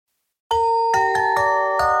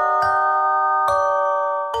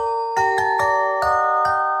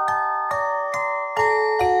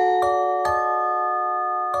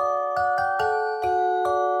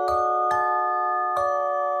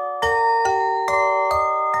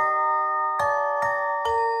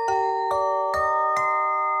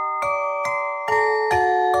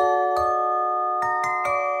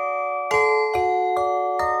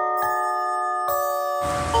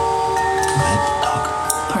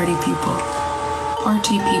party people.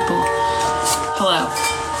 Party people. Hello.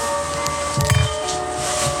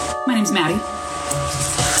 My name's Maddie.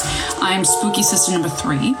 I'm Spooky Sister number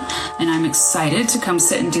 3, and I'm excited to come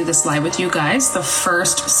sit and do this live with you guys. The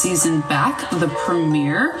first season back, the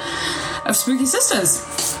premiere of Spooky Sisters.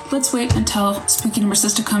 Let's wait until Spooky number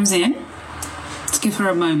sister comes in. Let's give her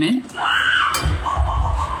a moment.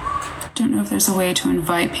 Don't know if there's a way to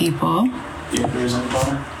invite people. Yeah, there's a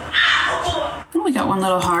bar. Oh, we got one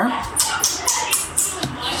little heart.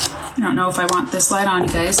 I don't know if I want this light on, you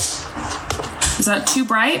guys. Is that too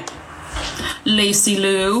bright? Lacey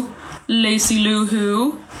Lou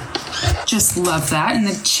who? Just love that. And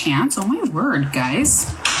the chants. Oh my word, guys.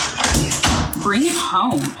 Bring it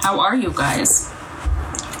home. How are you guys?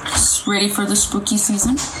 Just ready for the spooky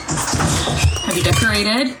season? Have you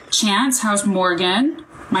decorated? Chance, how's Morgan?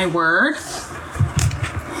 My word.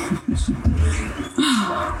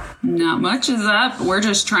 Not much is up. We're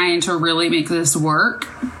just trying to really make this work.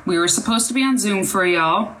 We were supposed to be on Zoom for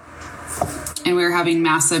y'all, and we were having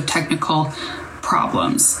massive technical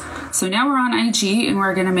problems. So now we're on IG, and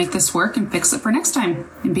we're going to make this work and fix it for next time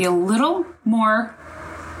and be a little more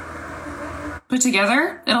put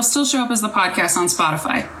together. It'll still show up as the podcast on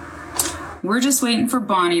Spotify. We're just waiting for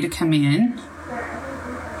Bonnie to come in.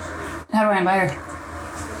 How do I invite her?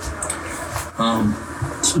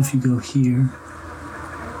 So if you go here,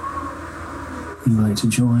 invite to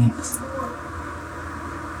join.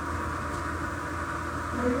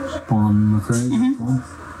 Bon McCrae. Mm-hmm.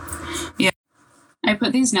 Yeah. I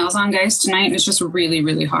put these nails on, guys, tonight, and it's just really,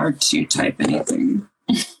 really hard to type anything.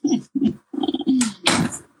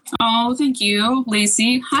 Oh, thank you,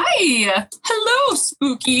 Lacey. Hi. Hello,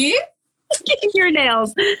 Spooky. Your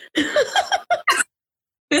nails.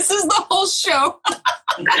 This is the whole show.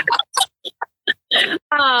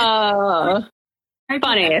 Oh,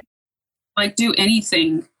 funny. Like, do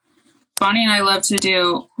anything. Bonnie and I love to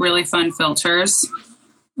do really fun filters.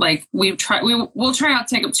 Like, we'll try not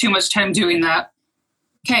to take up too much time doing that.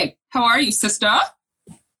 Okay, how are you, sister?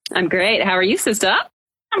 I'm great. How are you, sister?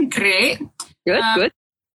 I'm great. Good, good.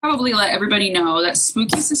 Probably let everybody know that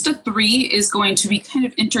Spooky Sister 3 is going to be kind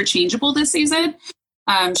of interchangeable this season.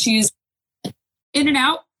 She's in and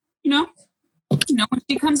out, you know, when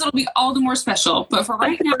she comes, it'll be all the more special. But for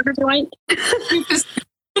right now,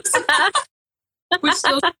 which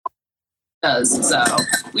still does. So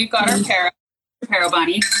we've got our Paro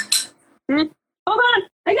Bunny. Hold on,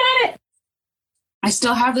 I got it. I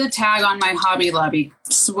still have the tag on my Hobby Lobby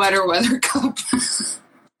sweater weather cup.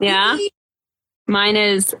 Yeah. Mine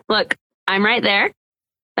is, look, I'm right there.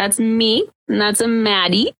 That's me, and that's a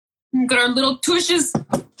Maddie. We've got our little tushes,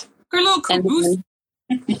 our little caboose.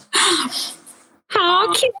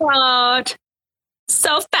 How cute.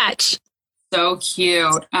 So fetch. So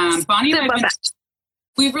cute. Bonnie and I,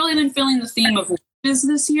 we've really been feeling the theme of witches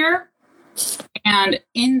this year. And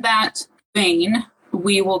in that vein,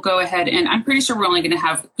 we will go ahead and I'm pretty sure we're only going to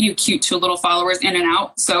have you cute 2 little followers in and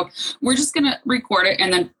out. So we're just going to record it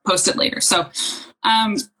and then post it later. So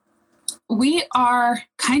we are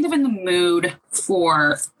kind of in the mood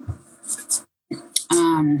for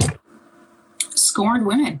scorned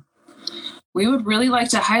women. We would really like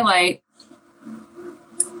to highlight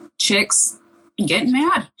chicks getting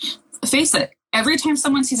mad. Face it. Every time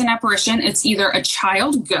someone sees an apparition, it's either a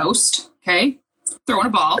child ghost, okay, throwing a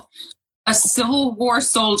ball, a Civil War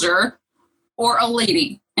soldier, or a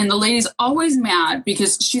lady. And the lady's always mad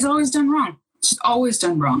because she's always done wrong. She's always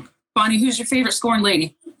done wrong. Bonnie, who's your favorite scorned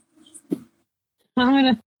lady?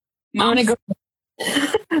 I'm gonna go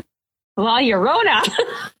La Llorona.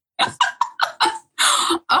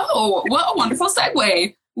 Oh, what a wonderful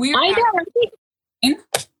segue.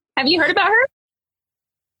 Have you heard about her?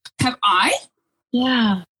 Have I?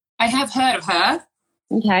 Yeah. I have heard of her.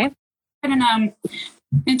 Okay. And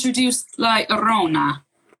introduce La Llorona.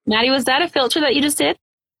 Maddie, was that a filter that you just did?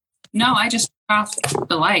 No, I just turned off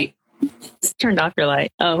the light. Just turned off your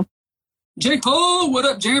light. Oh. J-Ho, what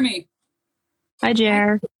up, Jeremy? Hi,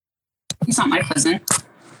 Jer. He's not my cousin.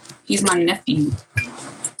 He's my nephew.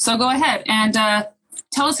 So go ahead and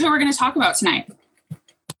tell us who we're going to talk about tonight.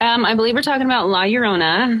 I believe we're talking about La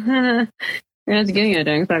Llorona. You're going to have to give me a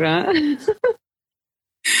dang second.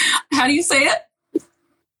 How do you say it?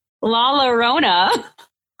 La Llorona.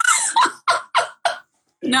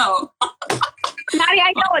 No. Maddie,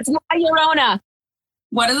 I know it's La Llorona.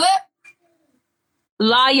 What is it?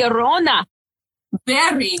 La Llorona.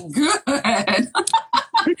 Very good.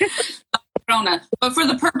 Llorona. But for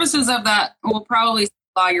the purposes of that, we'll probably say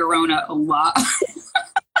La Llorona a lot.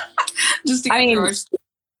 Just to get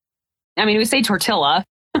I mean, we say tortilla,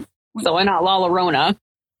 so why not La Llorona?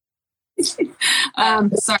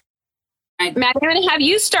 Sorry. Matt, I'm going to have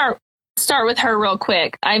you start with her real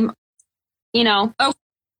quick. I'm, trying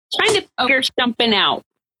to figure something out.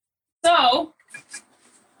 So,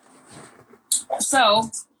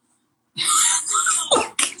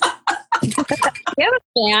 You have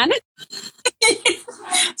a fan?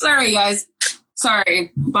 sorry, guys.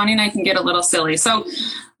 Sorry. Bonnie and I can get a little silly. So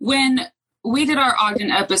when we did our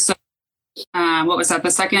Ogden episode, what was that,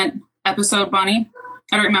 the second episode, Bonnie?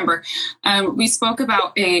 I don't remember. We spoke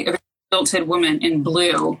about a jilted woman in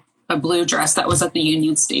a blue dress that was at the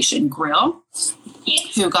Union Station Grill,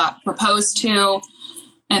 who got proposed to,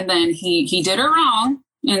 and then he did her wrong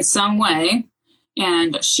in some way,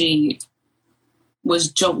 and she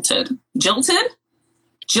was jilted,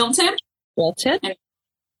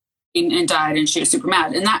 and died, and she was super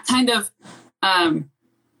mad, and that kind of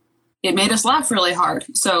it made us laugh really hard.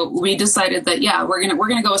 So we decided that we're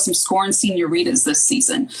gonna go with some scorn senoritas this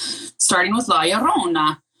season, starting with La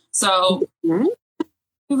Llorona. So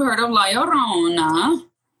you've heard of La Llorona.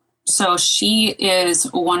 So she is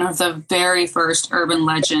one of the very first urban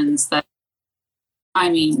legends that,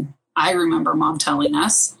 I remember Mom telling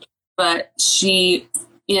us, but she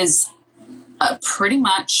is pretty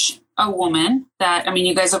much a woman that,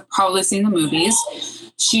 you guys have probably seen the movies.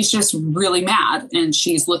 She's just really mad, and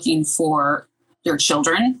she's looking for their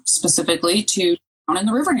children, specifically, to drown in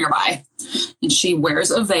the river nearby. And she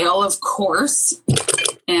wears a veil, of course,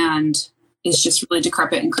 and is just really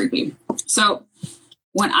decrepit and creepy. So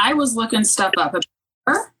when I was looking stuff up about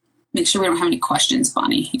her, make sure we don't have any questions,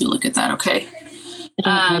 Bonnie. You can look at that, okay?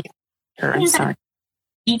 Sure, I'm sorry.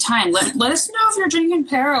 Anytime. Let us know if you're drinking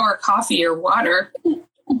Pero or coffee or water.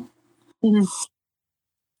 Mm-hmm.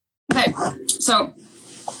 Okay, so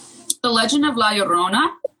the legend of La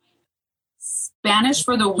Llorona, Spanish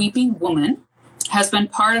for the weeping woman, has been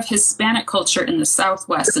part of Hispanic culture in the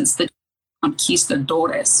Southwest since the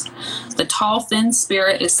conquistadores. The tall, thin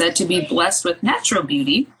spirit is said to be blessed with natural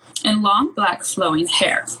beauty and long, black, flowing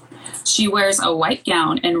hair. She wears a white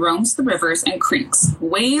gown and roams the rivers and creeks,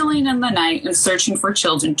 wailing in the night and searching for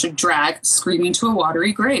children to drag, screaming to a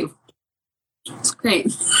watery grave. It's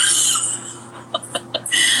great.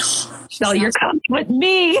 So you're coming with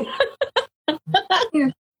me.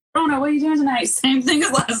 Rona, what are you doing tonight? Same thing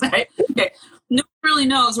as last night. Okay. No one really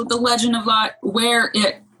knows what the legend of where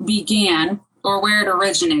it began or where it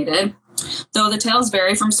originated. Though the tales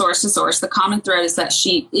vary from source to source, the common thread is that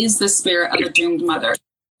she is the spirit of a doomed mother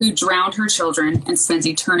who drowned her children and spends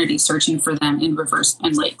eternity searching for them in rivers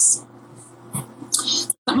and lakes.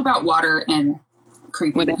 Something about water and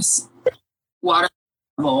creepiness. Water,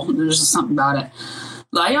 there's just something about it.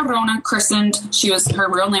 La Llorona, christened,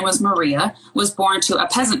 her real name was Maria, was born to a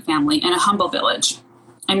peasant family in a humble village.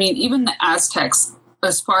 Even the Aztecs,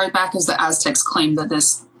 as far back as the Aztecs, claimed that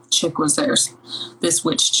this chick was theirs, this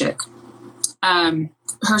witch chick.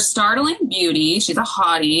 Her startling beauty, she's a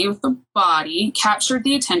hottie with a body, captured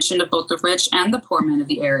the attention of both the rich and the poor men of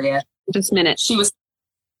the area. Just a minute. She was...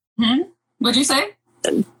 What'd you say?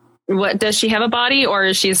 What, does she have a body, or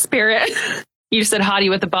is she a spirit? You said hottie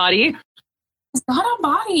with a body. It's not a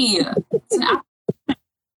body. It's an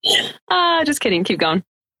just kidding. Keep going.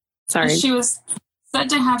 Sorry. She was said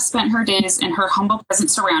to have spent her days in her humble peasant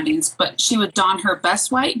surroundings, but she would don her best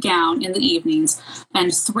white gown in the evenings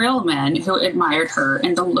and thrill men who admired her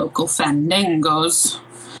in the local fandangos.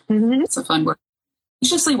 Mm-hmm. It's a fun word.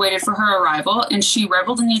 Anxiously waited for her arrival, and she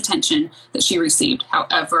reveled in the attention that she received.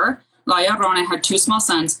 However, La Llorona had two small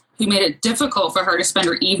sons who made it difficult for her to spend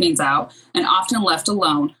her evenings out and often left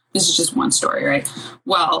alone. This is just one story, right?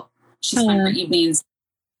 Well, she spent her evenings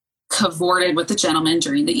cavorted with the gentleman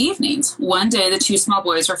during the evenings. One day, the two small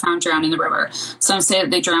boys were found drowned in the river. Some say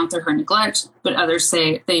that they drowned through her neglect, but others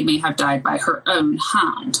say they may have died by her own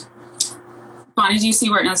hand. Bonnie, do you see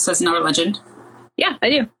where it says another legend? Yeah, I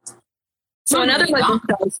do. So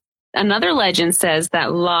another legend says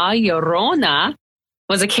that La Llorona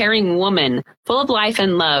was a caring woman full of life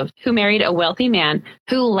and love who married a wealthy man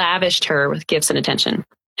who lavished her with gifts and attention.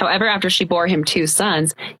 However, after she bore him two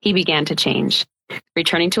sons, he began to change,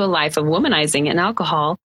 returning to a life of womanizing and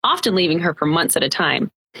alcohol, often leaving her for months at a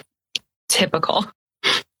time. Typical.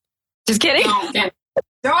 Just kidding. Don't get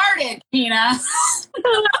started, Tina.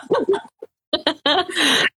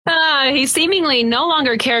 He seemingly no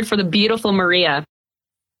longer cared for the beautiful Maria,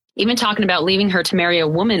 even talking about leaving her to marry a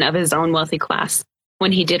woman of his own wealthy class.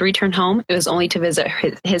 When he did return home, it was only to visit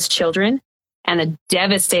his children, and the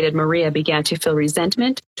devastated Maria began to feel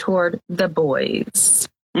resentment toward the boys.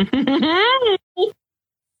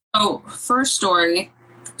 Oh, first story,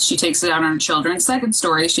 she takes it out on her children. Second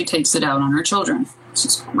story, she takes it out on her children. This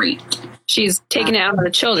is great. She's taking it out on the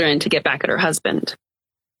children to get back at her husband.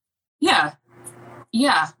 Yeah.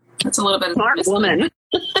 That's a little bit Smart woman.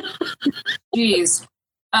 Jeez.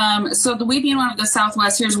 So the weeping one of the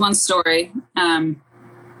Southwest, here's one story.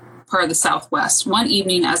 Part of the Southwest. One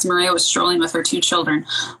evening, as Maria was strolling with her 2 children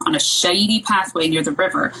on a shady pathway near the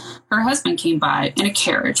river, her husband came by in a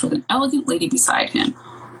carriage with an elegant lady beside him.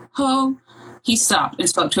 He stopped and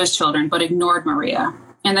spoke to his children, but ignored Maria,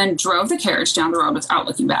 and then drove the carriage down the road without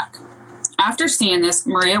looking back. After seeing this,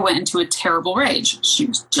 Maria went into a terrible rage. She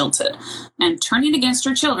was jilted, and turning against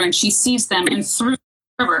her children, she seized them and threw them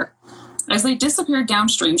in the river. As they disappeared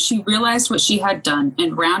downstream, she realized what she had done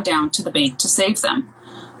and ran down to the bank to save them.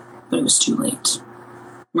 But it was too late.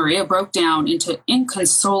 Maria broke down into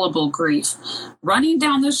inconsolable grief, running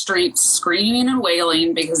down the street, screaming and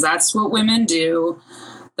wailing, because that's what women do.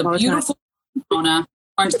 The beautiful Mona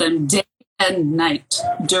warned them day and night.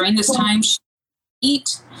 During this time, she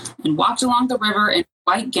ate and walked along the river in a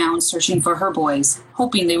white gown, searching for her boys,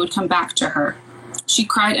 hoping they would come back to her. She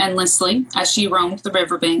cried endlessly as she roamed the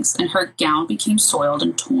riverbanks, and her gown became soiled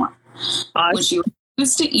and torn. When she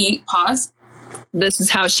refused to eat, This is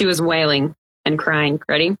how she was wailing and crying.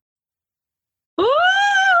 Ready?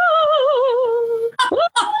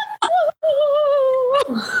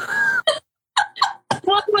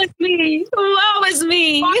 What was me? What was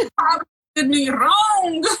me? What did me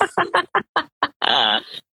wrong?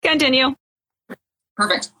 Continue.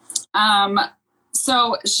 Perfect.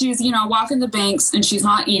 So she's, walking the banks and she's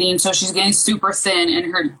not eating, so she's getting super thin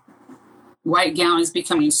and her white gown is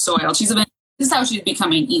becoming soiled. This is how she's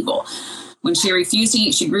becoming evil. When she refused to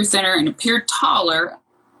eat, she grew thinner and appeared taller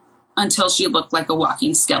until she looked like a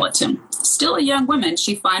walking skeleton. Still a young woman,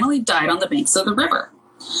 she finally died on the banks of the river.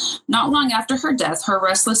 Not long after her death, her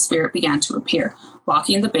restless spirit began to appear,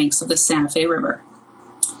 walking the banks of the Santa Fe River.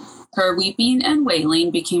 Her weeping and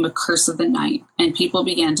wailing became a curse of the night, and people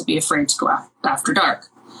began to be afraid to go out after dark.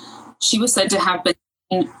 She was said to have been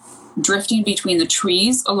drifting between the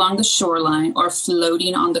trees along the shoreline or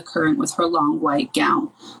floating on the current with her long white gown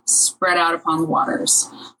spread out upon the waters.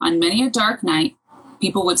 On many a dark night,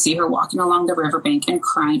 people would see her walking along the riverbank and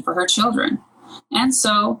crying for her children. And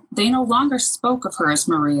so they no longer spoke of her as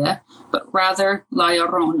Maria, but rather La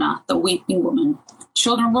Llorona, the weeping woman.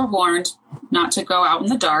 Children were warned not to go out in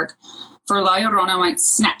the dark, for La Llorona might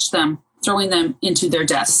snatch them, throwing them into their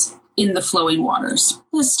deaths in the flowing waters.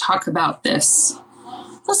 Let's talk about this.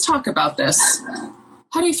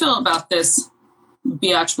 How do you feel about this,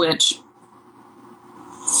 biatch witch?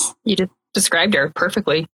 You just described her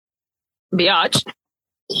perfectly. Biatch.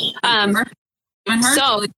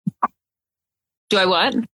 So, do I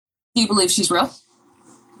what? Do you believe she's real?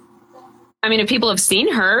 I mean, if people have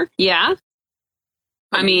seen her, yeah.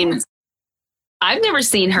 I mean, I've never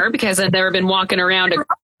seen her because I've never been walking around a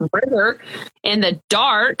river in the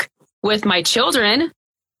dark with my children.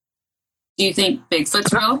 Do you think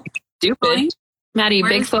Bigfoot's real? Stupid. Maddie,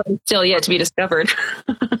 Bigfoot is still yet to be discovered.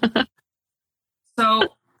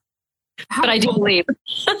 So, but I do believe.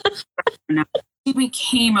 She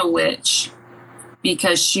became a witch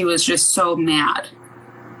because she was just so mad,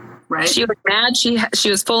 right? She was mad. She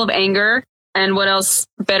was full of anger. And what else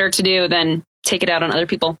better to do than take it out on other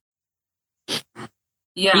people?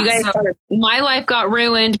 Yeah. You guys, my life got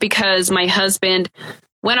ruined because my husband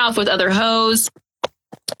went off with other hoes.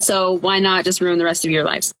 So why not just ruin the rest of your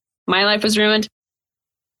lives? My life was ruined.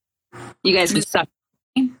 You guys can suck.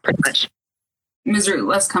 Pretty much. Misery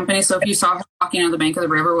less company. So if you saw her walking on the bank of the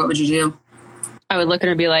river, what would you do? I would look at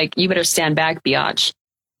her and be like, you better stand back, biatch.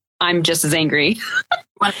 I'm just as angry.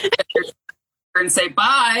 And say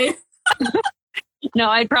bye. No,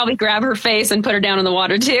 I'd probably grab her face and put her down in the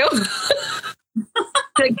water too.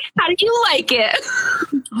 Like, how did you like it?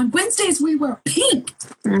 On Wednesdays, we wear pink.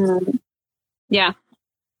 Yeah.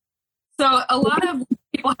 So a lot of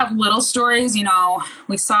people have little stories.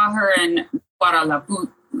 We saw her in Guadalupita,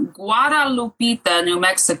 New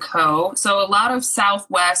Mexico. So a lot of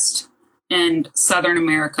Southwest and Southern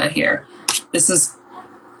America here. This is,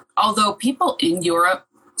 although people in Europe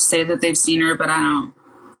say that they've seen her, but I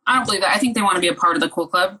don't believe that. I think they want to be a part of the cool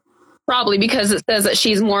club. Probably because it says that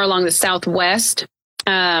she's more along the Southwest,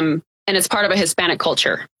 and it's part of a Hispanic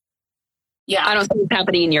culture. Yeah. I don't think it's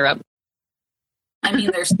happening in Europe. I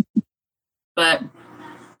mean, but.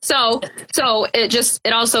 So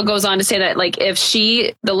it also goes on to say that, like,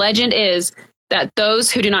 the legend is that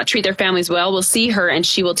those who do not treat their families well will see her and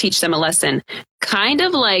she will teach them a lesson. Kind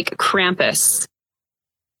of like Krampus.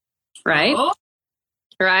 Right? Oh.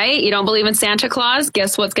 Right? You don't believe in Santa Claus?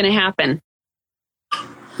 Guess what's going to happen?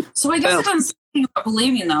 So I guess it doesn't say about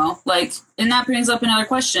believing, though. Like, and that brings up another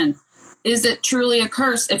question. is it truly a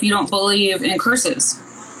curse if you don't believe in curses?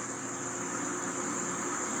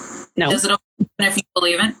 No. Is it open if you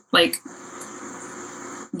believe in? Like,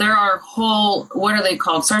 there are whole, what are they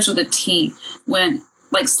called? Starts with a T. When,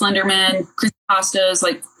 like, Slenderman, creepypastas,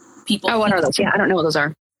 like, people. Oh, what are those? Yeah, I don't know what those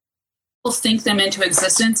are. People think them into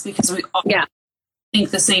existence because we all Yeah.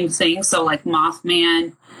 think the same thing. So, like,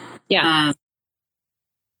 Mothman. Yeah.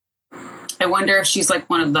 I wonder if she's like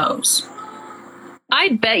one of those.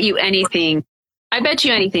 I'd bet you anything. I bet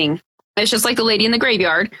you anything. It's just like the lady in the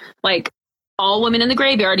graveyard. Like, all women in the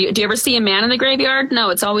graveyard. Do you ever see a man in the graveyard? No,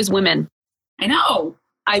 it's always women. I know.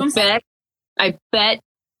 I bet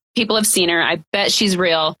people have seen her. I bet she's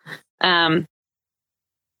real.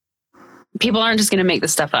 People aren't just going to make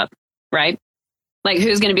this stuff up, right? Like,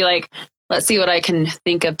 who's going to be like, let's see what I can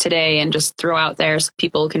think of today and just throw out there so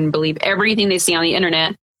people can believe everything they see on the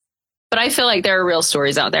internet. But I feel like there are real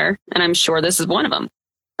stories out there, and I'm sure this is one of them.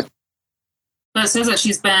 But it says that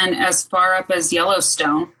she's been as far up as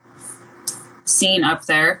Yellowstone, seen up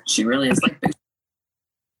there. She really is like big.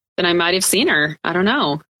 Then I might have seen her. I don't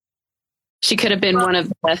know. She could have been one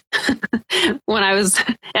of the, when I was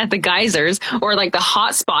at the geysers, or like the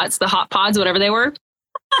hot spots, the hot pods, whatever they were.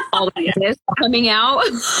 All the this coming out.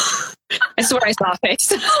 I swear I saw a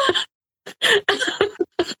face.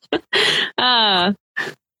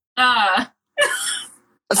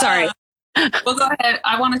 Sorry. Well, go ahead.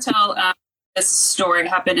 I want to tell this story. It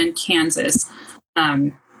happened in Kansas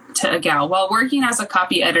to a gal. While working as a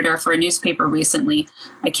copy editor for a newspaper recently,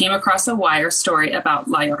 I came across a Wire story about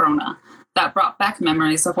La Llorona that brought back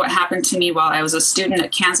memories of what happened to me while I was a student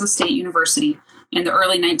at Kansas State University in the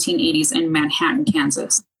early 1980s in Manhattan,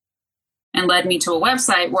 Kansas, and led me to a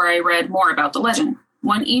website where I read more about the legend.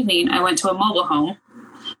 One evening, I went to a mobile home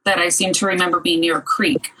that I seem to remember being near a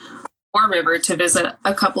creek or river to visit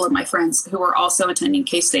a couple of my friends who were also attending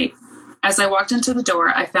K-State. As I walked into the door,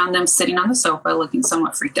 I found them sitting on the sofa looking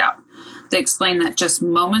somewhat freaked out. They explained that just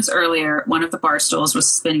moments earlier, one of the bar stools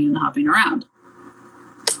was spinning and hopping around.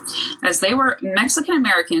 As they were Mexican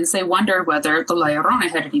Americans, they wondered whether the La Llorona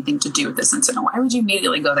had anything to do with this incident. Why would you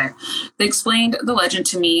immediately go there? They explained the legend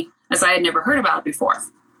to me as I had never heard about it before.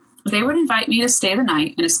 They would invite me to stay the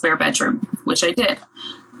night in a spare bedroom, which I did.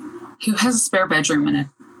 Who has a spare bedroom in a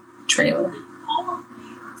trailer?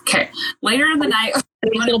 Okay. Later in the night,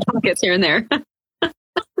 these little pockets here and there. Hey,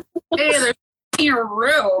 there's in your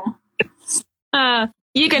room.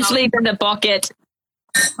 You can sleep in the bucket.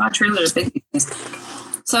 Trailers, big things.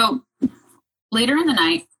 So later in the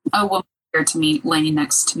night, a woman appeared to me laying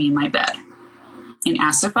next to me in my bed and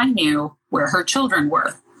asked if I knew where her children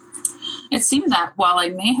were. It seemed that while I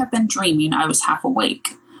may have been dreaming, I was half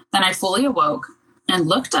awake. Then I fully awoke and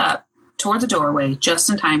looked up toward the doorway just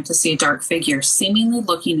in time to see a dark figure seemingly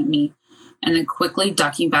looking at me and then quickly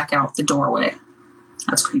ducking back out the doorway.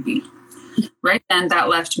 That's creepy. Right then, that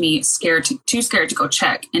left me too scared to go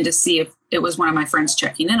check and to see if it was one of my friends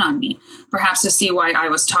checking in on me, perhaps to see why I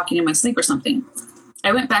was talking in my sleep or something.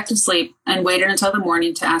 I went back to sleep and waited until the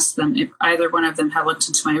morning to ask them if either one of them had looked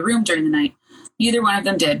into my room during the night. Neither one of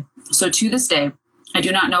them did. So to this day, I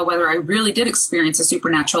do not know whether I really did experience a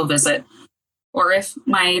supernatural visit or if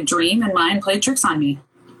my dream and mind played tricks on me.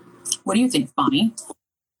 What do you think, Bonnie?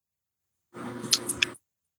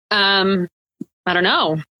 I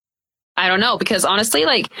don't know, because honestly,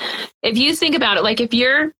 like, if you think about it, like, if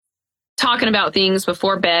you're talking about things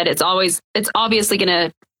before bed, it's obviously going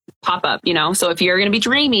to pop up, you know? So if you're going to be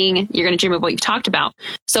dreaming, you're going to dream of what you've talked about.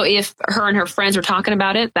 So if her and her friends were talking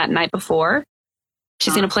about it that night before,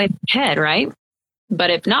 she's going to play it in her head, right?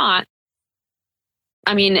 But if not,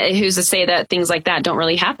 I mean, who's to say that things like that don't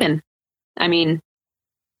really happen? I mean,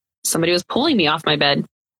 somebody was pulling me off my bed.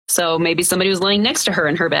 So maybe somebody was laying next to her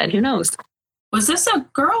in her bed. Who knows? Was this a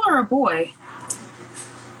girl or a boy?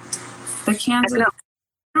 The Kansas. I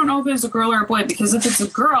don't know if it was a girl or a boy, because if it's a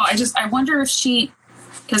girl, I wonder if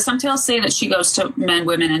because some tales say that she goes to men,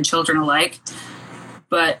 women, and children alike,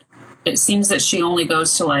 but it seems that she only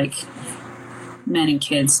goes to like men and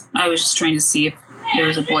kids. I was just trying to see if there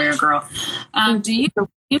was a boy or girl. Do you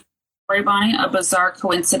story, Bonnie, a bizarre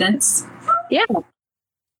coincidence? Yeah.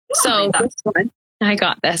 So this one, I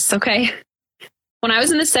got this. Okay. When I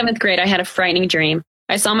was in the 7th grade, I had a frightening dream.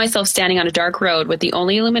 I saw myself standing on a dark road with the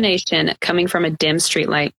only illumination coming from a dim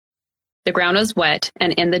streetlight. The ground was wet,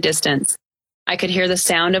 and in the distance, I could hear the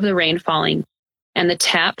sound of the rain falling and the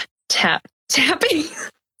tap, tap, tapping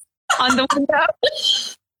on the window.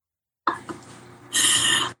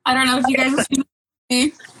 I don't know if you guys have seen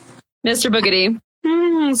me. Mr. Boogedy.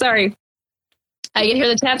 Sorry. I could hear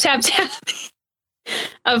the tap, tap, tap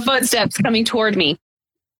of footsteps coming toward me.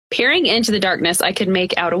 Peering into the darkness, I could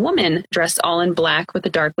make out a woman dressed all in black with a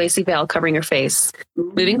dark lacy veil covering her face,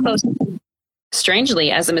 moving closer.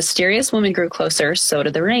 Strangely, as the mysterious woman grew closer, so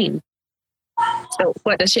did the rain. So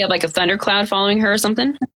what, does she have like a thundercloud following her or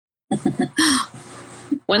something?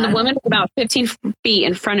 When the woman was about 15 feet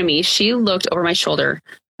in front of me, she looked over my shoulder.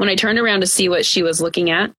 When I turned around to see what she was looking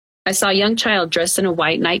at, I saw a young child dressed in a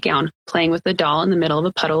white nightgown playing with a doll in the middle of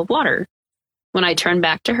a puddle of water. When I turned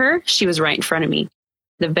back to her, she was right in front of me.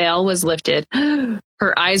 The veil was lifted.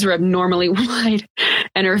 Her eyes were abnormally wide,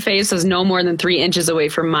 and her face was no more than 3 inches away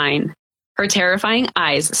from mine. Her terrifying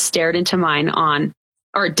eyes stared into mine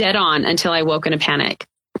dead on until I woke in a panic.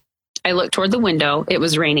 I looked toward the window. It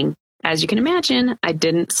was raining. As you can imagine, I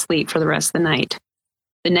didn't sleep for the rest of the night.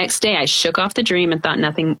 The next day, I shook off the dream and thought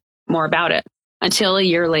nothing more about it until a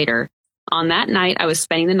year later. On that night, I was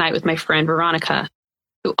spending the night with my friend Veronica,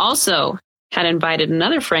 who also had invited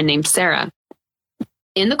another friend named Sarah.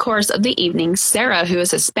 In the course of the evening, Sarah, who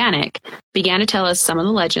is Hispanic, began to tell us some of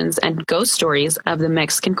the legends and ghost stories of the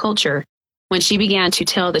Mexican culture. When she began to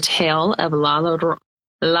tell the tale of La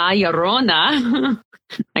Llorona,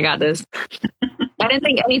 I got this. I didn't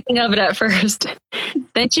think anything of it at first.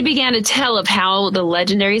 Then she began to tell of how the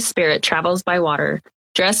legendary spirit travels by water,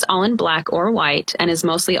 dressed all in black or white, and is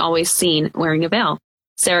mostly always seen wearing a veil.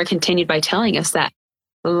 Sarah continued by telling us that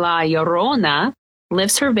La Llorona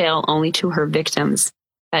lifts her veil only to her victims,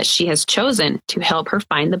 that she has chosen to help her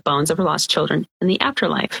find the bones of her lost children in the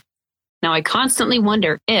afterlife. Now, I constantly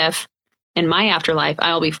wonder if, in my afterlife,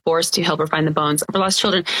 I'll be forced to help her find the bones of her lost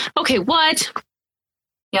children. Okay, what?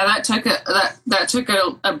 Yeah, that took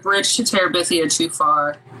a bridge to Terabithia too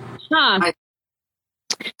far. Huh.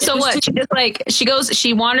 So what?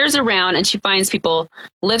 She wanders around and she finds people,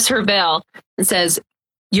 lifts her veil and says,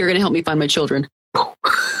 "You're going to help me find my children."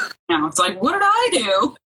 Now it's like, what did I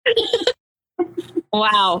do?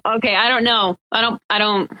 Wow. Okay. I don't know. I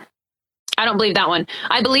don't believe that one.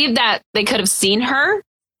 I believe that they could have seen her,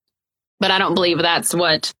 but I don't believe that's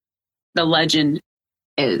what the legend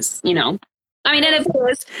is, you know? I mean, and if it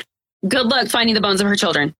was, good luck finding the bones of her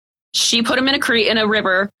children. She put them in a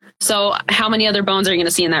river. So how many other bones are you going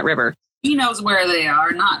to see in that river? She knows where they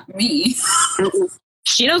are, not me.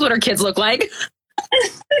 She knows what her kids look like.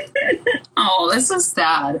 Oh, this is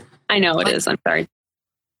sad. I know it is. I'm sorry.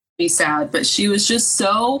 Be sad, but she was just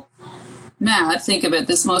so mad. Think of it,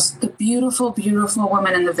 the beautiful, beautiful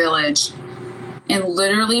woman in the village, and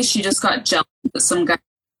literally she just got jealous that some guy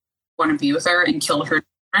wanted to be with her and killed her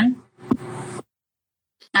children.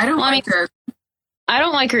 I don't like her. I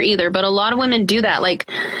don't like her either, but a lot of women do that.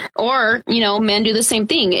 Or, men do the same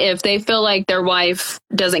thing. If they feel like their wife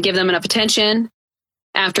doesn't give them enough attention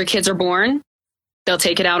after kids are born, they'll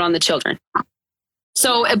take it out on the children.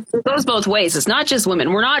 So it goes both ways. It's not just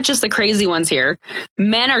women. We're not just the crazy ones here.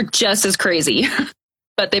 Men are just as crazy,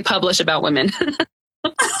 but they publish about women.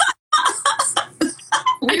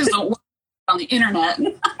 We just don't work on the internet.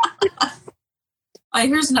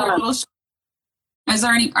 Here's another little. Are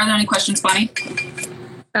there any questions, Bonnie?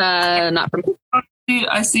 Not from me.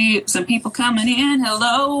 I see some people coming in.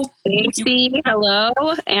 Hello. Stacy, hello.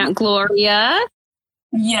 Aunt Gloria.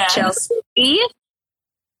 Yes. Chelsea.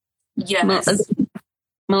 Yes.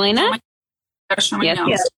 Melena?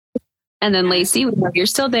 Yes. And then Lacey, we hope you're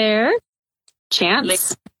still there.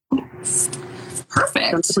 Chance.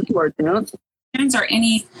 Perfect. Are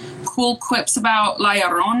any cool quips about La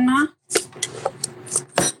Llorona?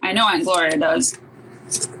 I know Aunt Gloria does.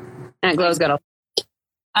 Aunt Gloria's got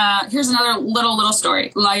a... Here's another little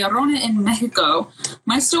story. La Llorona in Mexico.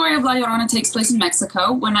 My story of La Llorona takes place in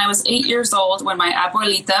Mexico when I was 8 years old, when my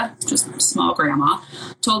abuelita, just small grandma,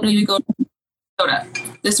 told me to go to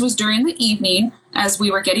Minnesota. This was during the evening as we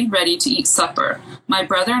were getting ready to eat supper. My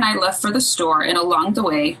brother and I left for the store, and along the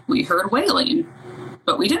way, we heard wailing,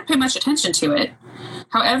 but we didn't pay much attention to it.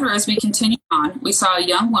 However, as we continued on, we saw a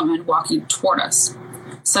young woman walking toward us.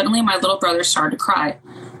 Suddenly, my little brother started to cry,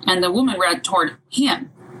 and the woman ran toward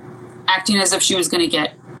him, acting as if she was going to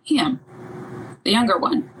get him, the younger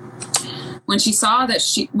one. When we saw that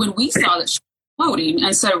she was floating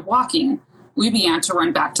instead of walking, we began to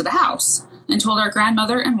run back to the house and told our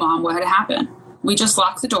grandmother and mom what had happened. We just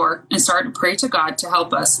locked the door and started to pray to God to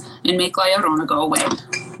help us and make La Llorona go away.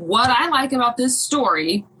 What I like about this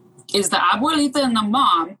story is the abuelita and the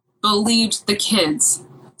mom believed the kids.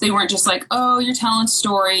 They weren't just like, oh, you're telling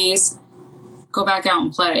stories, go back out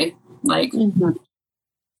and play.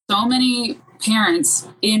 So many parents,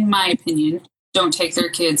 in my opinion, don't take their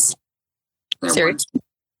kids serious.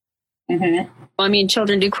 Well, I mean,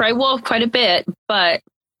 children do cry wolf quite a bit, but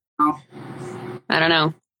I don't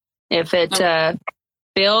know if it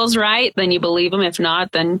feels right, then you believe them. If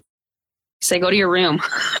not, then you say, go to your room.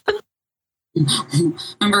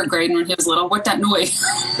 Remember Graydon when he was little? What that noise?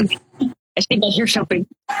 I think I hear something.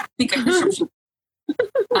 I think I heard something.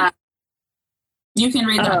 You can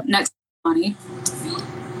read the next one.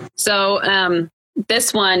 So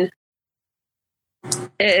this one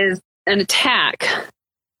is an attack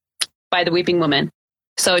by the weeping woman.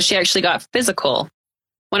 So she actually got physical.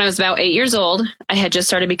 When I was about 8 years old, I had just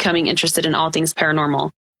started becoming interested in all things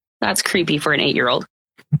paranormal. That's creepy for an 8-year-old.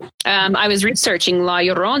 I was researching La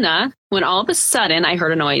Llorona when all of a sudden I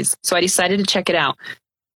heard a noise. So I decided to check it out.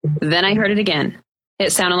 Then I heard it again.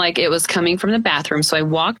 It sounded like it was coming from the bathroom. So I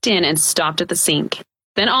walked in and stopped at the sink.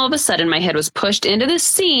 Then all of a sudden my head was pushed into the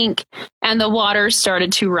sink and the water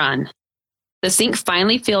started to run. The sink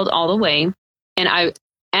finally filled all the way and I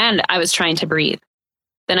was trying to breathe.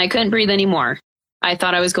 Then I couldn't breathe anymore. I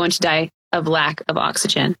thought I was going to die of lack of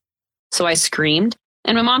oxygen. So I screamed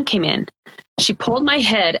and my mom came in. She pulled my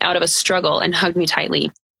head out of a struggle and hugged me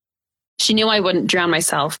tightly. She knew I wouldn't drown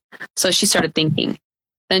myself, so she started thinking.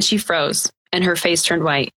 Then she froze and her face turned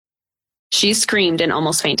white. She screamed and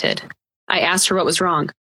almost fainted. I asked her what was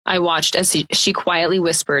wrong. I watched as she quietly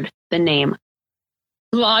whispered the name.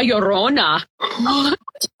 La Llorona.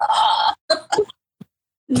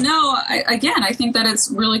 No, I think that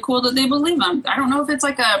it's really cool that they believe them. I don't know if it's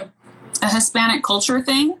like a Hispanic culture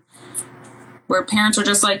thing where parents are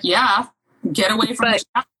just like, yeah, get away from the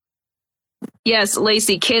child. Yes,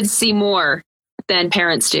 Lacey, kids see more than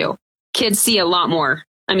parents do. Kids see a lot more.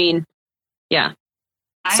 I mean, yeah.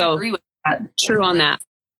 I agree with that. True on that.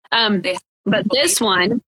 But this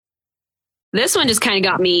one just kind of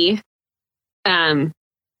got me, the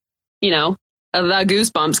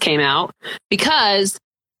goosebumps came out because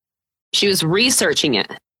she was researching it.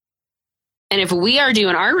 And if we are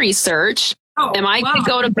doing our research, am I going to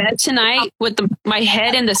go to bed tonight with my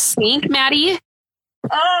head in the sink, Maddie?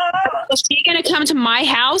 Is she going to come to my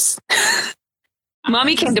house?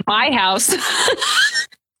 Mommy came to my house.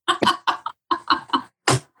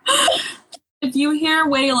 If you hear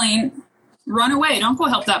wailing, run away. Don't go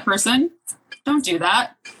help that person. Don't do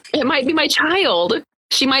that. It might be my child.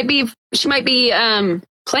 She might be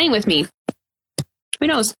playing with me. Who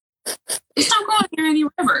knows? Just don't go near any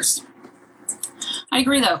rivers. I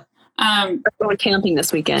agree, though. I'm going camping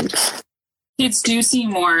this weekend. Kids do see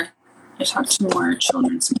more. I talk to more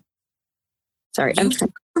children. Sorry.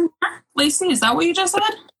 Lacey, is that what you just said?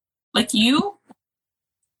 Like you?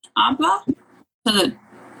 Habla?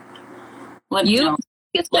 You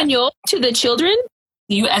Espanol to the children?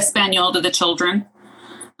 You Espanol to the children.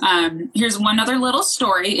 Here's one other little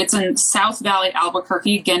story. It's in South Valley,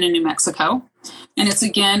 Albuquerque, again in New Mexico. And it's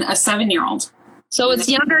again a 7-year-old. So it's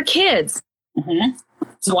younger kids. Mm-hmm.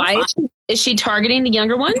 So why is she targeting the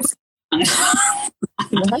younger ones?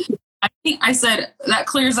 I said that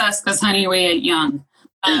clears us because, honey, we ain't young.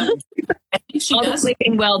 I think she does.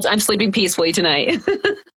 I'm sleeping peacefully tonight.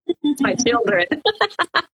 My children.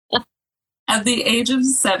 At the age of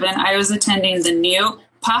 7, I was attending the new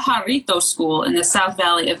Pajarito School in the South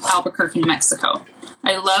Valley of Albuquerque, New Mexico.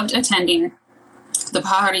 I loved attending the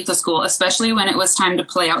Pajarito School, especially when it was time to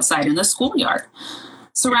play outside in the schoolyard.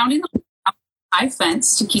 Surrounding the high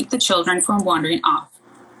fence to keep the children from wandering off.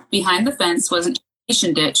 Behind the fence was an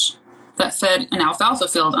irrigation ditch that fed an alfalfa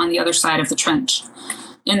field on the other side of the trench.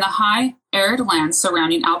 In the high, arid land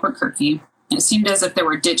surrounding Albuquerque, it seemed as if there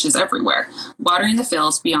were ditches everywhere, watering the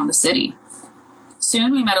fields beyond the city.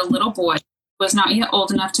 Soon we met a little boy who was not yet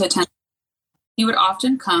old enough to attend. He would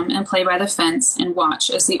often come and play by the fence and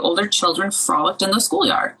watch as the older children frolicked in the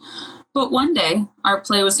schoolyard. But one day, our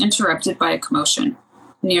play was interrupted by a commotion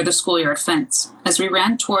near the schoolyard fence. As we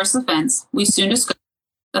ran towards the fence, we soon discovered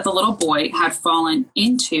that the little boy had fallen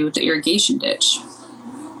into the irrigation ditch.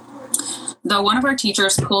 Though one of our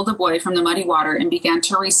teachers pulled the boy from the muddy water and began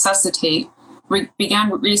resuscitation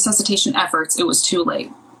efforts, it was too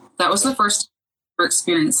late. That was the first time I ever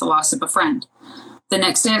experienced the loss of a friend. The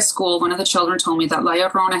next day at school, one of the children told me that La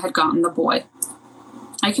Llorona had gotten the boy.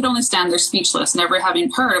 I could only stand there speechless, never having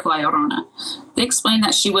heard of La Llorona. They explained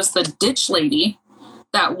that she was the ditch lady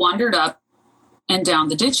that wandered up and down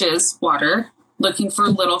the ditches, water, looking for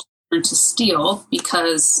little children to steal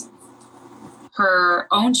because her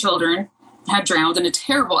own children had drowned in a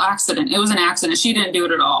terrible accident. It was an accident. She didn't do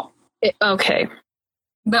it at all. Okay.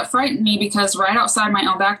 That frightened me because right outside my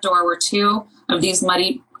own back door were 2 of these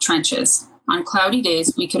muddy trenches. On cloudy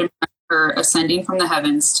days, we could imagine her ascending from the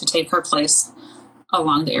heavens to take her place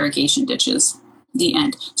along the irrigation ditches. The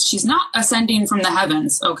end. She's not ascending from the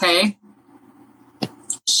heavens, okay?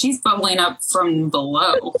 She's bubbling up from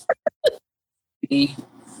below.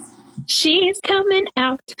 She's coming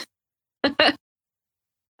out.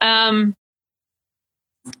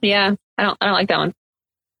 Yeah, I don't like that one.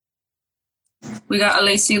 We got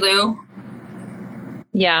Lacey Lou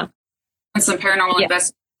Yeah. and some paranormal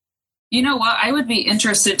investigation. You know what? I would be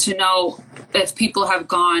interested to know if people have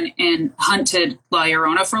gone and hunted La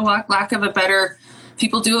Llorona, for lack of a better.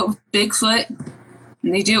 People do it with Bigfoot,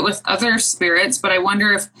 and they do it with other spirits, but I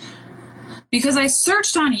wonder if, because I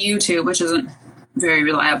searched on YouTube, which isn't very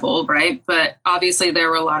reliable, right? But obviously there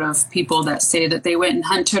were a lot of people that say that they went and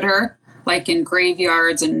hunted her, like in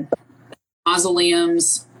graveyards and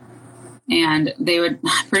mausoleums, and I'm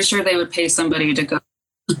pretty sure they would pay somebody to go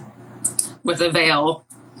with a veil.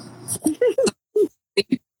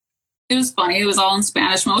 It was funny. It was all in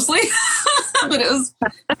Spanish mostly, but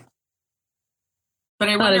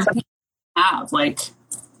I wonder if they have, like,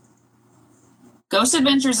 Ghost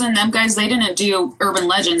Adventures and them guys, they didn't do urban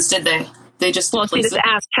legends, did they? They just... Well, she just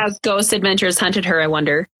asked, has Ghost Adventures hunted her, I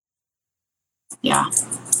wonder. Yeah.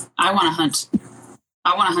 I want to hunt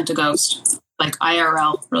a ghost, like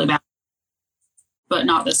IRL, really bad. But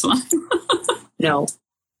not this one. No.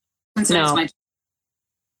 No.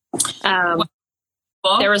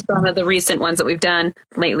 There was one of the recent ones that we've done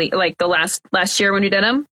lately, like the last year when we did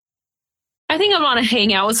them. I think I want to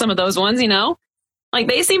hang out with some of those ones, you know? Like,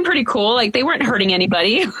 they seem pretty cool. Like, they weren't hurting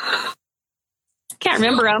anybody. Can't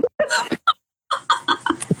remember them. I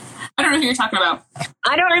don't know who you're talking about.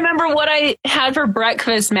 I don't remember what I had for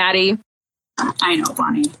breakfast, Maddie. I know,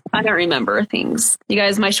 Bonnie. I don't remember things. You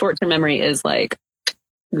guys, my short-term memory is, like,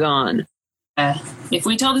 gone. If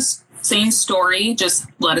we tell the same story, just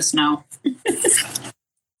let us know.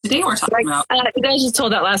 Today we're talking about... you guys just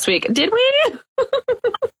told that last week. Did we?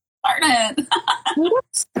 Darn it.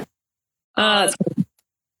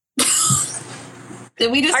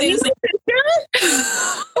 Did we just say the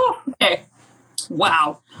same? Okay.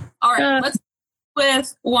 Wow. All right. Let's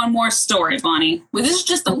with one more story, Bonnie. Well, this is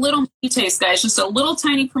just a little taste, guys. Just a little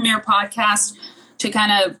tiny premiere podcast to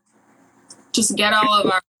kind of just get all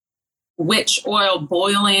of our witch oil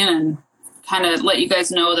boiling and kind of let you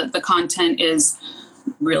guys know that the content is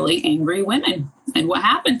really angry women and what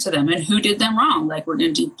happened to them and who did them wrong. Like, we're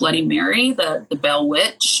going to do Bloody Mary, the Bell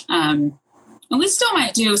Witch. And we still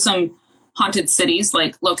might do some haunted cities,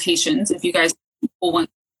 like locations, if you guys will want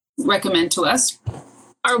to recommend to us.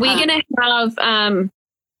 Are we going to have,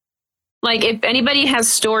 like, if anybody has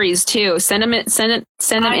stories too, send them into us.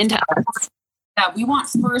 Yeah, we want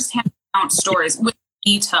first-hand account stories with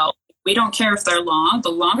detail. We don't care if they're long. The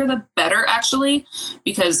longer, the better, actually,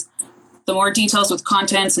 because the more details with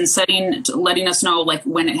contents and setting, letting us know, like,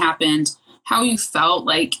 when it happened, how you felt,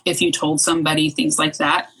 like, if you told somebody, things like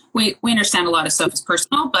that. We understand a lot of stuff is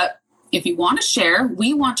personal, but if you want to share,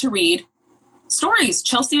 we want to read stories.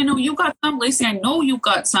 Chelsea, I know you got some. Lacey, I know you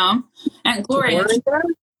got some. And Gloria, I'd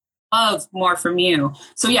love more from you.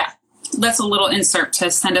 So, yeah, that's a little insert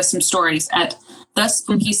to send us some stories at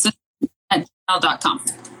thespookysister@gmail.com.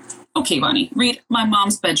 Okay, Bonnie, read my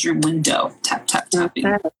mom's bedroom window. Tap, tap, tapping.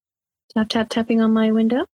 Tap, tap, tapping on my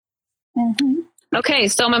window. Mm-hmm. Okay,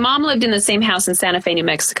 so my mom lived in the same house in Santa Fe, New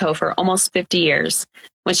Mexico for almost 50 years.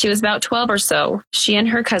 When she was about 12 or so, she and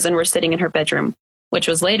her cousin were sitting in her bedroom, which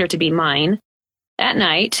was later to be mine, at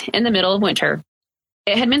night in the middle of winter.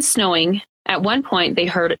 It had been snowing. At one point, they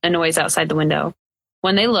heard a noise outside the window.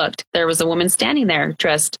 When they looked, there was a woman standing there,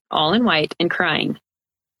 dressed all in white and crying.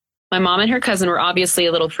 My mom and her cousin were obviously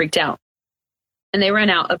a little freaked out, and they ran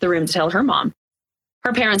out of the room to tell her mom.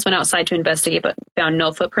 Her parents went outside to investigate, but found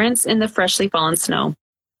no footprints in the freshly fallen snow.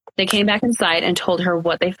 They came back inside and told her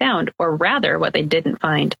what they found, or rather, what they didn't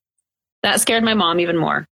find. That scared my mom even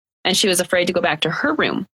more, and she was afraid to go back to her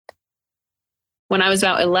room. When I was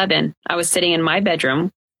about 11, I was sitting in my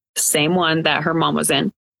bedroom, the same one that her mom was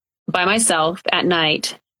in, by myself at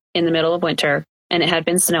night in the middle of winter, and it had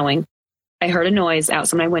been snowing. I heard a noise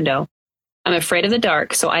outside my window. I'm afraid of the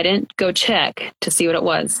dark, so I didn't go check to see what it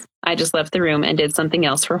was. I just left the room and did something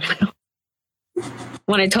else for a while.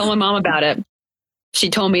 When I told my mom about it, she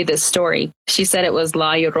told me this story. She said it was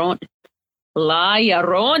La Llorona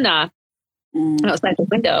outside the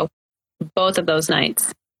window both of those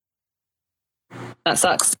nights. That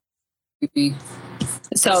sucks.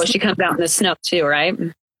 So she comes out in the snow too, right?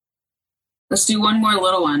 Let's do one more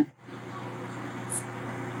little one.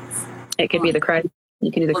 It could be the cries.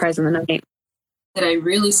 You can do the cries in the night. Did I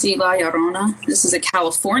really see La Llorona? This is a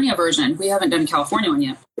California version. We haven't done a California one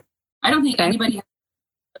yet. I don't think anybody has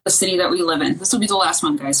the city that we live in. This will be the last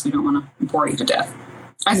one, guys. We don't want to bore you to death.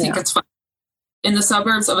 I think it's fun. In the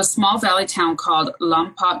suburbs of a small valley town called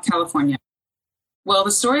Lompoc, California. Well,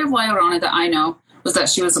 the story of La Llorona that I know was that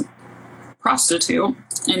she was prostitute.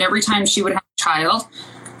 And every time she would have a child,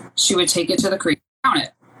 she would take it to the creek and drown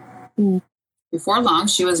it. Mm. Before long,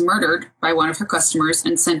 she was murdered by one of her customers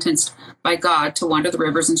and sentenced by God to wander the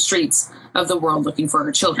rivers and streets of the world looking for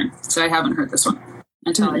her children. So I haven't heard this one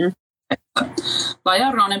until La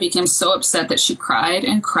Llorona became so upset that she cried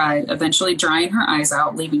and cried, eventually drying her eyes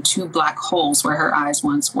out, leaving 2 black holes where her eyes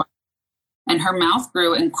once were. And her mouth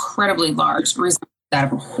grew incredibly large, resembling that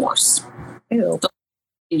of a horse. Ew.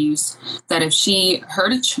 Continues that if she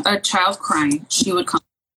heard a child crying, she would come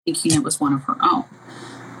thinking it was one of her own.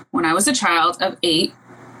 When I was a child of 8,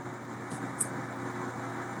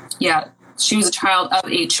 she was a child of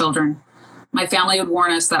 8 children. My family would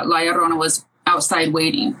warn us that La Llorona was outside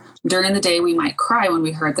waiting. During the day, we might cry when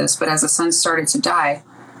we heard this, but as the sun started to die,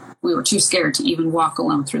 we were too scared to even walk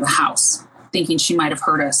alone through the house, thinking she might have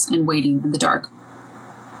heard us and waiting in the dark.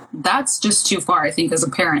 That's just too far, I think, as a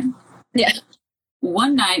parent. Yeah.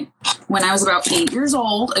 One night, when I was about 8 years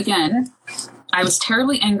old, again, I was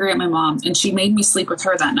terribly angry at my mom, and she made me sleep with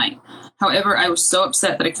her that night. However, I was so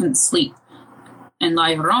upset that I couldn't sleep, and La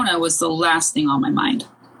Llorona was the last thing on my mind.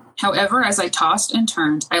 However, as I tossed and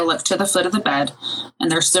turned, I looked to the foot of the bed,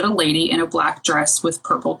 and there stood a lady in a black dress with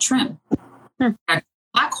purple trim. Had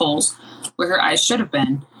black holes where her eyes should have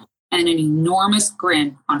been, and an enormous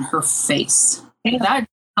grin on her face. That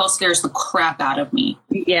hell scares the crap out of me.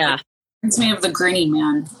 Yeah. It reminds me of the Grinning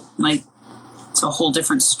Man. Like, it's a whole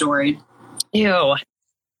different story. Ew.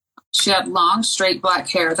 She had long, straight black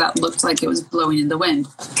hair that looked like it was blowing in the wind.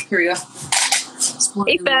 Here you go.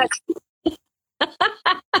 Hey, Bex.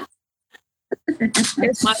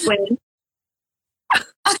 Here's my win.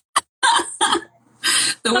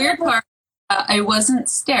 The weird part, I wasn't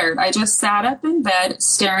scared. I just sat up in bed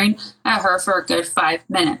staring at her for a good 5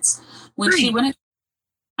 minutes. When she wouldn't,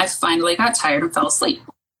 I finally got tired and fell asleep.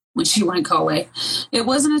 When she wouldn't go away, it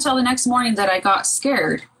wasn't until the next morning that I got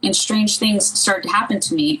scared, and strange things started to happen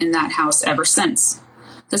to me in that house ever since.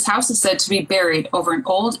 This house is said to be buried over an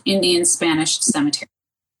old Indian Spanish cemetery.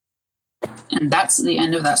 And that's the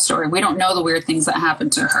end of that story. We don't know the weird things that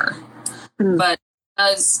happened to her. But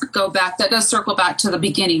that does circle back to the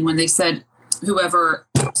beginning when they said whoever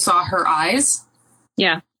saw her eyes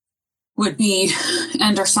would be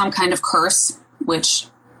under some kind of curse, which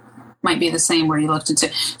might be the same where you looked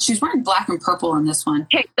into. She's wearing black and purple in this one.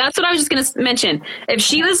 Hey, that's what I was just going to mention. If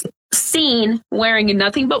she was seen wearing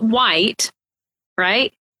nothing but white,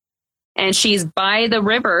 right? And she's by the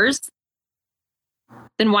rivers,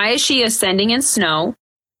 then why is she ascending in snow?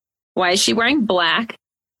 Why is she wearing black?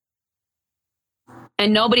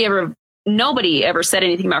 And nobody ever said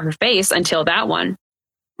anything about her face until that one.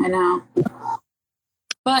 I know.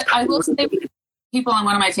 But I will say, people on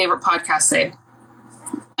one of my favorite podcasts say,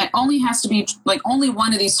 it only has to be, like, only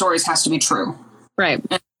one of these stories has to be true. Right.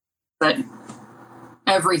 But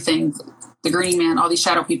everything, the Grinning Man, all these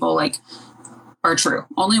shadow people, like, are true.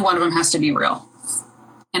 Only one of them has to be real.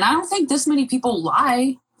 And I don't think this many people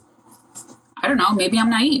lie. I don't know. Maybe I'm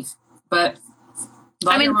naive. But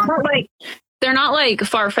I mean, they're not like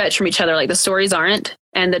far-fetched from each other. Like the stories aren't,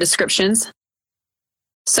 and the descriptions.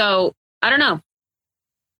 So I don't know.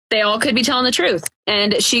 They all could be telling the truth,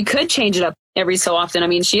 and she could change it up every so often. I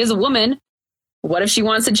mean, she is a woman. What if she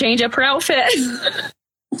wants to change up her outfit?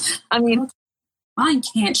 I mean, fine,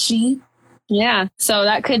 can't she? Yeah. So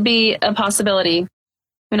that could be a possibility.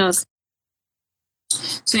 Who knows?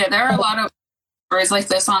 So yeah, there are a lot of stories like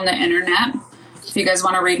this on the internet if you guys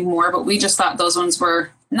want to read more, but we just thought those ones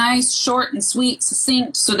were nice, short and sweet,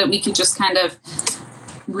 succinct, so that we could just kind of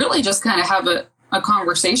have a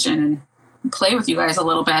conversation and play with you guys a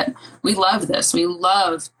little bit. We love this. We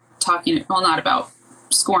love talking, well, not about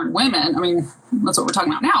scorned women. I mean, that's what we're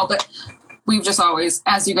talking about now, but we've just always,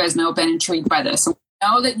 as you guys know, been intrigued by this. And we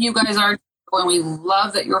know that you guys are, and we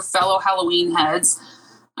love that you're fellow Halloween heads.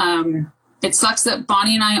 It sucks that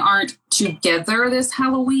Bonnie and I aren't together this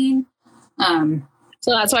Halloween. So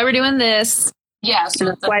that's why we're doing this. Yeah. So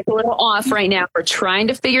that's why it's a little off right now. We're trying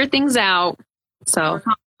to figure things out. So we're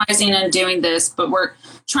compromising and doing this, but we're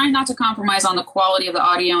trying not to compromise on the quality of the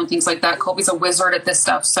audio and things like that. Colby's a wizard at this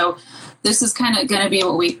stuff. So this is kind of going to be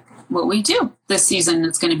what we do this season.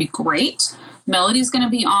 It's going to be great. Melody's going to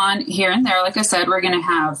be on here and there. Like I said, we're going to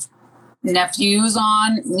have nephews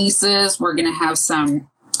on, nieces. We're going to have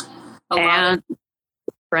a lot of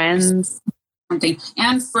friends. Something.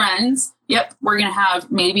 And friends. Yep. We're going to have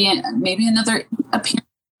maybe another appearance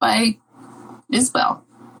by Isabel.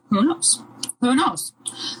 Who knows?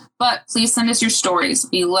 But please send us your stories.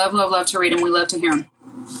 We love to read them. We love to hear them.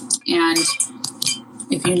 And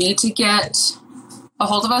if you need to get a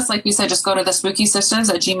hold of us, like we said, just go to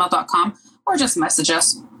thespookysisters@gmail.com or just message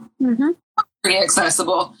us. Mm-hmm. pretty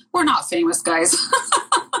accessible. We're not famous, guys.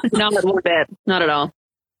 Not a little bit. Not at all.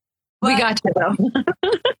 We But- got you though.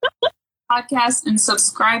 Podcast and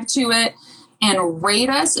subscribe to it and rate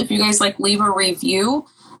us. If you guys like, leave a review.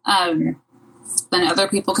 Then other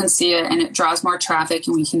people can see it and it draws more traffic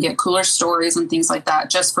and we can get cooler stories and things like that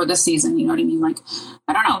just for the season. You know what I mean? Like,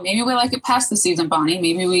 I don't know. Maybe we like it past the season, Bonnie.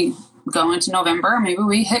 Maybe we go into November. Maybe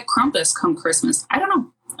we hit Krampus come Christmas. I don't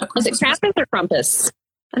know. Is it Krampus or Krampus?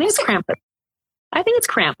 I think it's Krampus. I think it's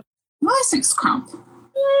Kramp. Well, I think it's Crump. I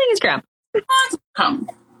think it's Kramp. Crump.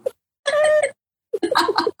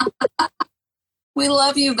 We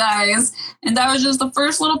love you guys. And that was just the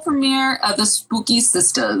first little premiere of the Spooky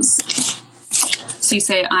Sisters. So you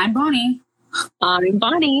say, I'm Bonnie. I'm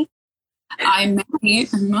Bonnie. I'm Maggie.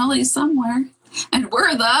 And Molly's somewhere. And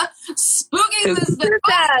we're the Spooky Sisters.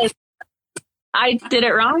 I did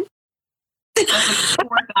it wrong.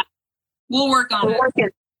 We'll work on it. Working.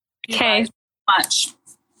 You Okay. guys so much.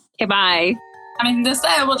 Okay, bye. I mean, this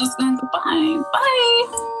day we'll just go bye. Bye.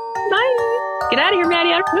 Bye. Get out of here,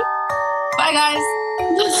 Maddie. Bye, guys.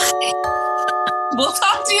 We'll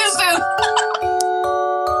talk to you soon.